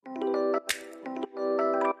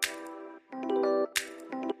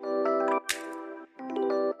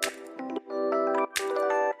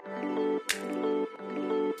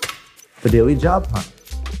The Daily Job Hunt.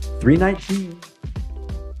 319.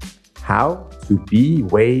 How to be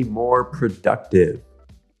way more productive.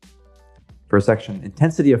 First section,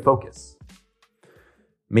 intensity of focus.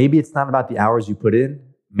 Maybe it's not about the hours you put in.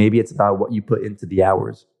 Maybe it's about what you put into the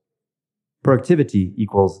hours. Productivity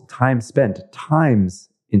equals time spent times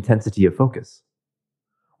intensity of focus.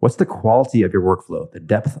 What's the quality of your workflow, the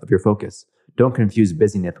depth of your focus? Don't confuse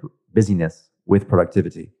busyness with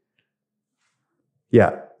productivity.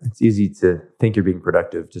 Yeah, it's easy to think you're being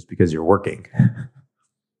productive just because you're working.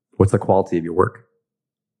 What's the quality of your work?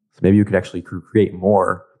 So maybe you could actually create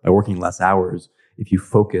more by working less hours if you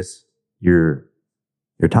focus your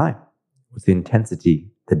time. What's the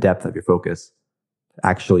intensity, the depth of your focus to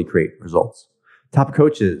actually create results? Top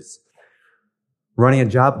coaches. Running a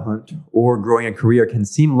job hunt or growing a career can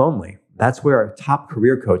seem lonely. That's where a top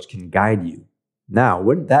career coach can guide you. Now,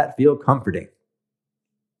 wouldn't that feel comforting?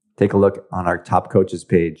 Take a look on our top coaches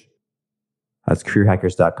page. That's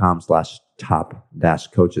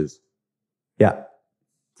careerhackers.com/top-coaches. Yeah.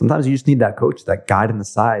 Sometimes you just need that coach, that guide on the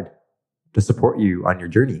side to support you on your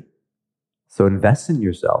journey. So invest in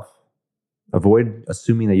yourself. Avoid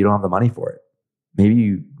assuming that you don't have the money for it. Maybe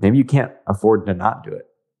you can't afford to not do it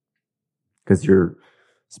because you're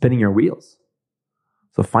spinning your wheels.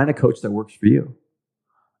 So find a coach that works for you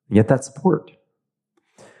and get that support.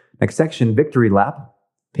 Next section, victory lap.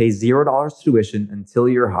 Pay $0 tuition until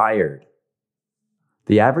you're hired.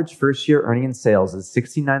 The average first year earning in sales is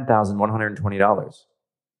 $69,120.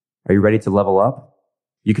 Are you ready to level up?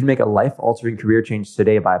 You can make a life-altering career change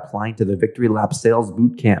today by applying to the Victory Lap Sales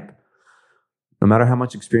Bootcamp. No matter how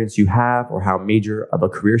much experience you have or how major of a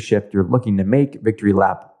career shift you're looking to make, Victory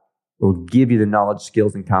Lap will give you the knowledge,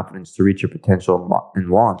 skills, and confidence to reach your potential and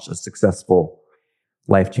launch a successful,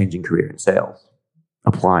 life-changing career in sales.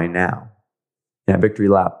 Apply now. Yeah, Victory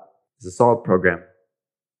Lap is a solid program,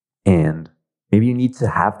 and maybe you need to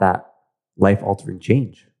have that life-altering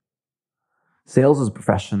change. Sales is a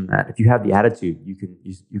profession that if you have the attitude, you can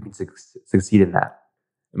succeed in that.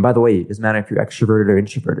 And by the way, it doesn't matter if you're extroverted or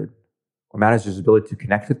introverted. What matters is your ability to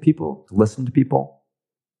connect with people, to listen to people,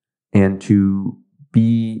 and to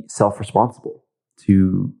be self-responsible,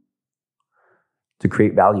 to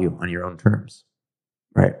create value on your own terms,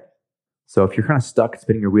 right? So if you're kind of stuck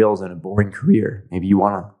spinning your wheels in a boring career, maybe you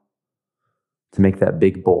want to make that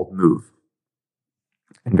big, bold move.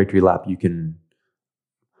 In Victory Lap, you can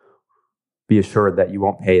be assured that you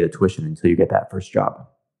won't pay the tuition until you get that first job.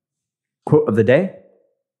 Quote of the day: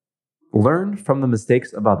 learn from the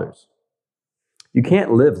mistakes of others. You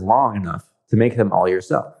can't live long enough to make them all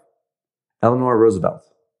yourself. Eleanor Roosevelt.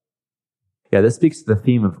 Yeah, this speaks to the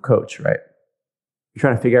theme of coach, right? You're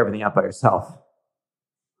trying to figure everything out by yourself.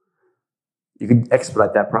 You can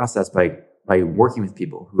expedite that process by working with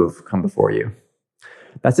people who have come before you.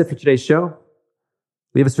 That's it for today's show.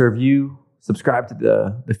 Leave us a review, subscribe to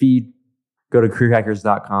the feed, go to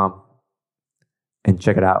careerhackers.com and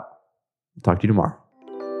check it out. I'll talk to you tomorrow.